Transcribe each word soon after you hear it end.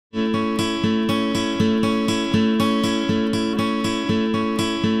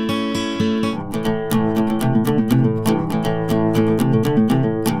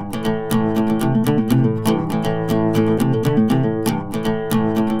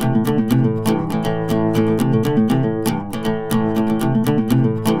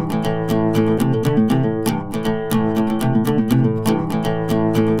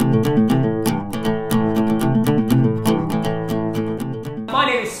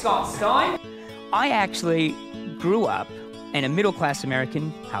Scott Stein. I actually grew up in a middle-class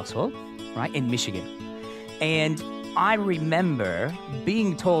American household, right, in Michigan. And I remember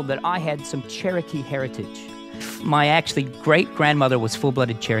being told that I had some Cherokee heritage. My actually great-grandmother was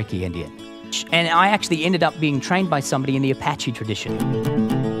full-blooded Cherokee Indian. And I actually ended up being trained by somebody in the Apache tradition.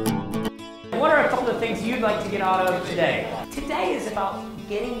 What are a couple of things you'd like to get out of today? Today is about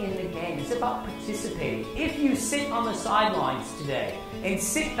getting in the game. It's about participating. If you sit on the sidelines today and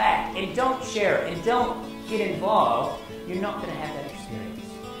sit back and don't share and don't get involved, you're not going to have that experience.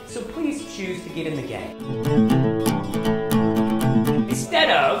 So please choose to get in the game.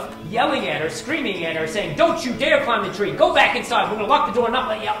 Instead of yelling at her, screaming at her, saying, "Don't you dare climb the tree, go back inside, we're going to lock the door and not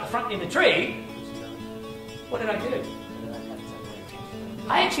let you out the front in the tree," what did I do?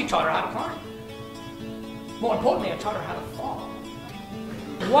 I actually taught her how to climb. More importantly, I taught her how to fall.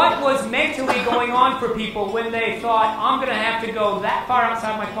 What was mentally going on for people when they thought, I'm going to have to go that far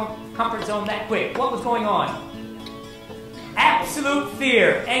outside my comfort zone that quick? What was going on? Absolute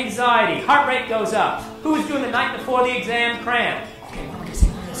fear, anxiety, heart rate goes up. Who was doing the night before the exam cram? Okay, what am I going to say?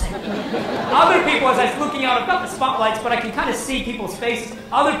 Other people, as I was looking out, I've got the spotlights, but I can kind of see people's faces.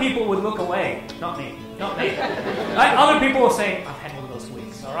 Other people would look away. Not me. Not me. Right? Other people will say, I've had one of those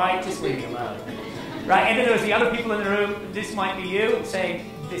weeks, all right? Just leave me alone. Right? And then there was the other people in the room, this might be you, saying,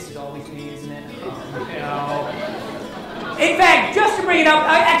 this is always me, isn't it? No. In fact, just to bring it up,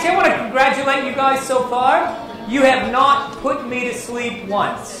 I want to congratulate you guys so far. You have not put me to sleep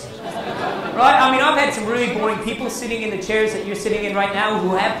once. Right? I mean, I've had some really boring people sitting in the chairs that you're sitting in right now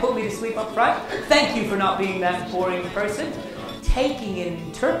who have put me to sleep up front. Thank you for not being that boring person. Taking and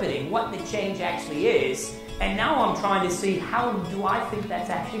interpreting what the change actually is, and now I'm trying to see how do I think that's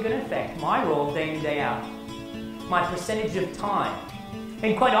actually going to affect my role day in, day out. My percentage of time.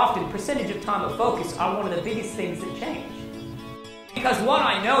 And quite often, percentage of time of focus are one of the biggest things that change. Because what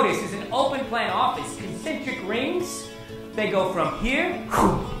I notice is an open plan office, concentric rings, they go from here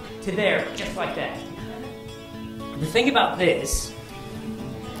to there, just like that. The thing about this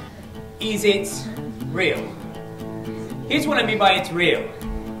is it's real. Here's what I mean by it's real.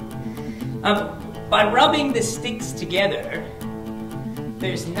 By rubbing the sticks together,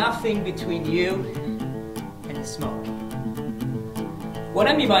 there's nothing between you and the smoke. What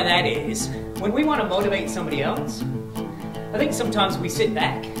I mean by that is, when we want to motivate somebody else, I think sometimes we sit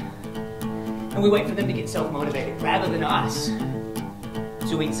back and we wait for them to get self-motivated rather than us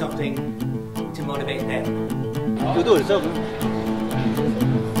doing something to motivate them. You do it, so.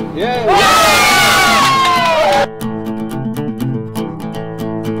 Yeah.